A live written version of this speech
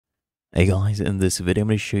Hey guys, in this video I'm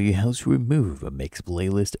going to show you how to remove a mixed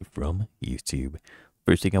playlist from YouTube.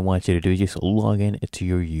 First thing I want you to do is just log in to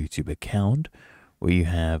your YouTube account where you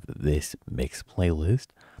have this mixed playlist.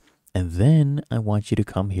 And then I want you to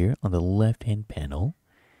come here on the left hand panel,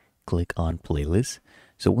 click on playlists.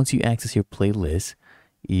 So once you access your playlist,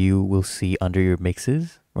 you will see under your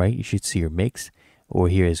mixes, right? You should see your mix or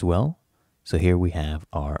here as well. So here we have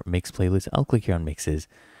our mix playlist. I'll click here on mixes.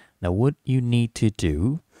 Now what you need to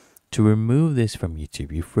do to remove this from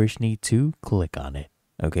YouTube, you first need to click on it,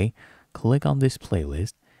 okay? Click on this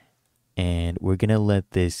playlist, and we're gonna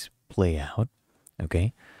let this play out,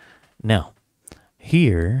 okay? Now,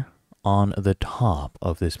 here on the top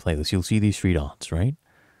of this playlist, you'll see these three dots, right?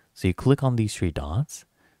 So you click on these three dots,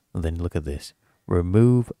 and then look at this.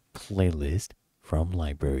 Remove playlist from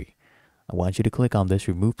library. I want you to click on this,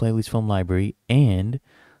 remove playlist from library, and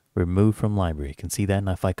remove from library. You can see that.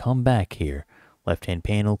 Now if I come back here, left hand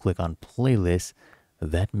panel, click on playlist,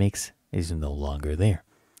 that mix is no longer there.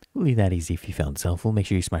 Really that easy. If you found this helpful, make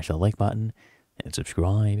sure you smash that like button and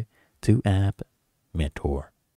subscribe to App Mentor.